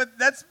okay, but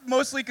that's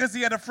mostly because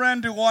he had a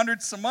friend who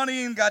laundered some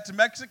money and got to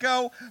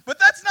Mexico. But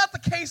that's not the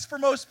case for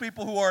most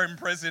people who are in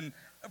prison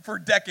for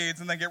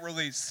decades and then get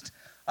released.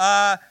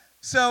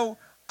 So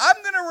I'm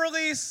going to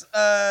release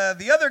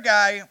the other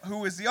guy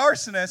who is the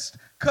arsonist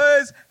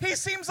because he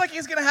seems like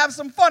he's going to have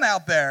some fun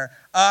out there.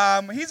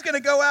 He's going to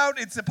go out.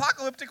 It's an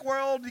apocalyptic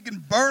world. He can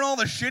burn all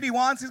the shit he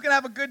wants. He's going to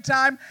have a good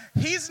time.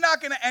 He's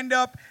not going to end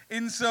up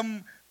in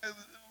some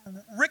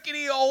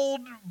rickety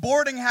old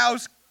boarding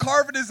house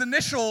carving his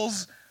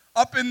initials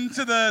up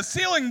into the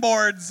ceiling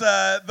boards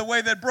the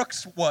way that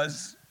Brooks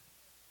was.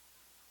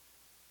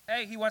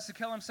 Hey, he wants to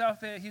kill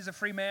himself. He's a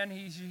free man.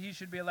 He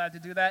should be allowed to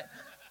do that.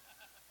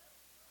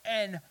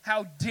 And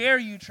how dare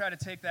you try to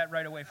take that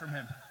right away from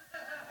him?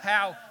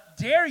 How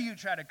dare you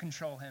try to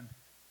control him?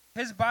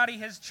 His body,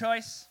 his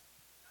choice.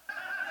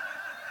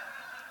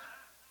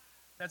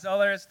 That's all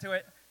there is to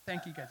it.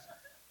 Thank you, guys.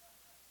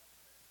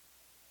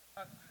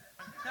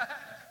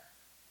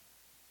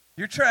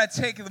 You're trying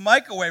to take the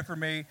mic away from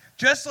me,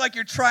 just like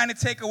you're trying to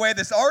take away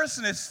this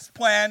arsonist's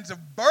plan to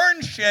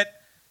burn shit,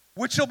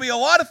 which will be a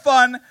lot of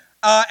fun.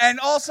 And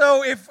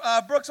also, if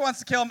Brooks wants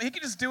to kill him, he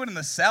can just do it in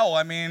the cell.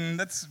 I mean,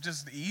 that's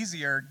just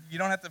easier. You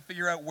don't have to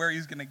figure out where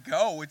he's going to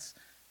go. It's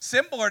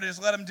simpler to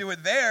just let him do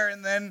it there.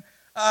 And then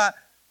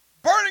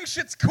burning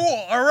shit's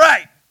cool. All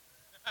right.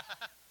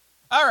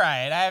 All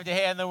right, I have to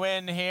hand the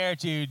win here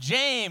to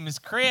James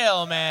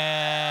Creelman.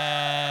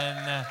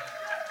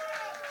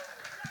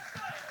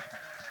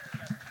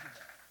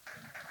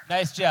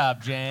 Nice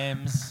job,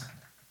 James.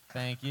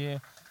 Thank you.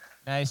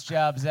 Nice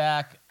job,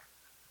 Zach.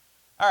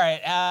 All right.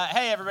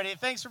 Hey, everybody.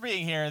 Thanks for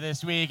being here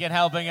this week and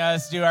helping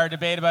us do our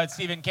debate about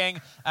Stephen King.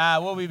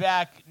 We'll be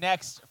back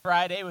next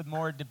Friday with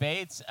more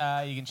debates.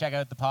 You can check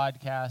out the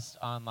podcast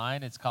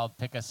online. It's called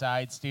Pick a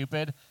Side,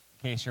 Stupid. In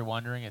case you're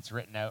wondering, it's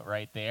written out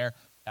right there.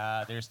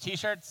 There's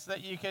T-shirts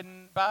that you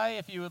can buy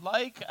if you would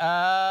like.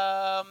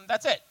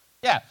 That's it.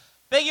 Yeah.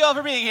 Thank you all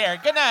for being here.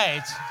 Good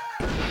night.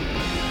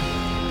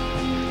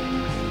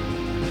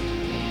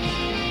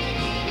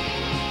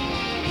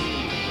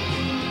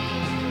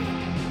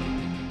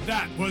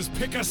 That was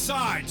Pick a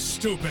Side,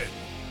 Stupid.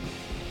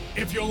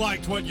 If you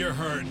liked what you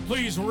heard,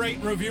 please rate,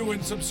 review,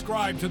 and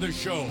subscribe to the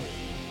show.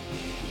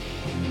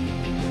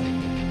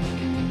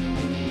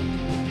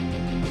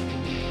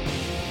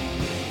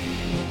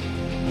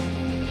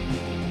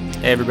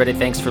 Hey everybody,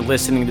 thanks for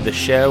listening to the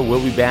show.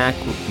 We'll be back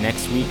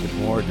next week with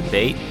more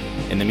debate.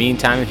 In the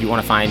meantime, if you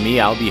want to find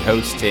me, I'll be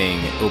hosting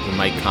Open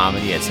Mic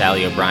Comedy at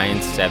Sally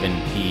O'Brien's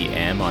 7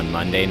 p.m. on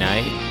Monday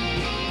night.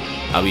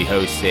 I'll be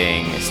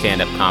hosting a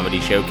stand-up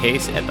comedy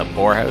showcase at the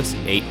Poorhouse,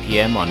 8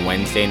 p.m. on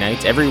Wednesday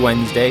nights, every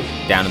Wednesday,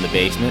 down in the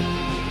basement.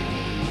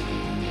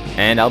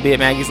 And I'll be at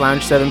Maggie's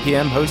Lounge, 7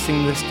 p.m.,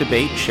 hosting this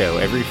debate show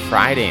every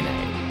Friday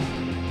night.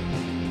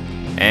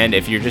 And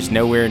if you're just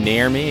nowhere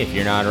near me, if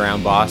you're not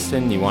around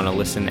Boston, you want to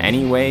listen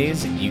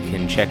anyways, you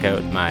can check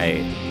out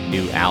my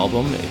new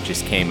album. It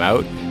just came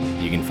out.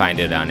 You can find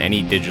it on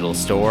any digital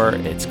store.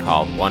 It's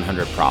called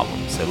 100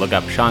 Problems. So look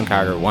up Sean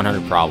Carter,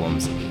 100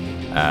 Problems.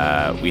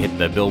 We hit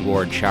the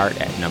Billboard chart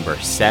at number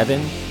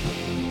 7.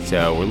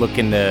 So we're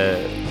looking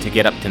to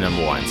get up to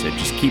number 1. So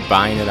just keep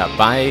buying it up.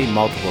 Buy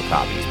multiple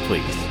copies,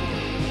 please.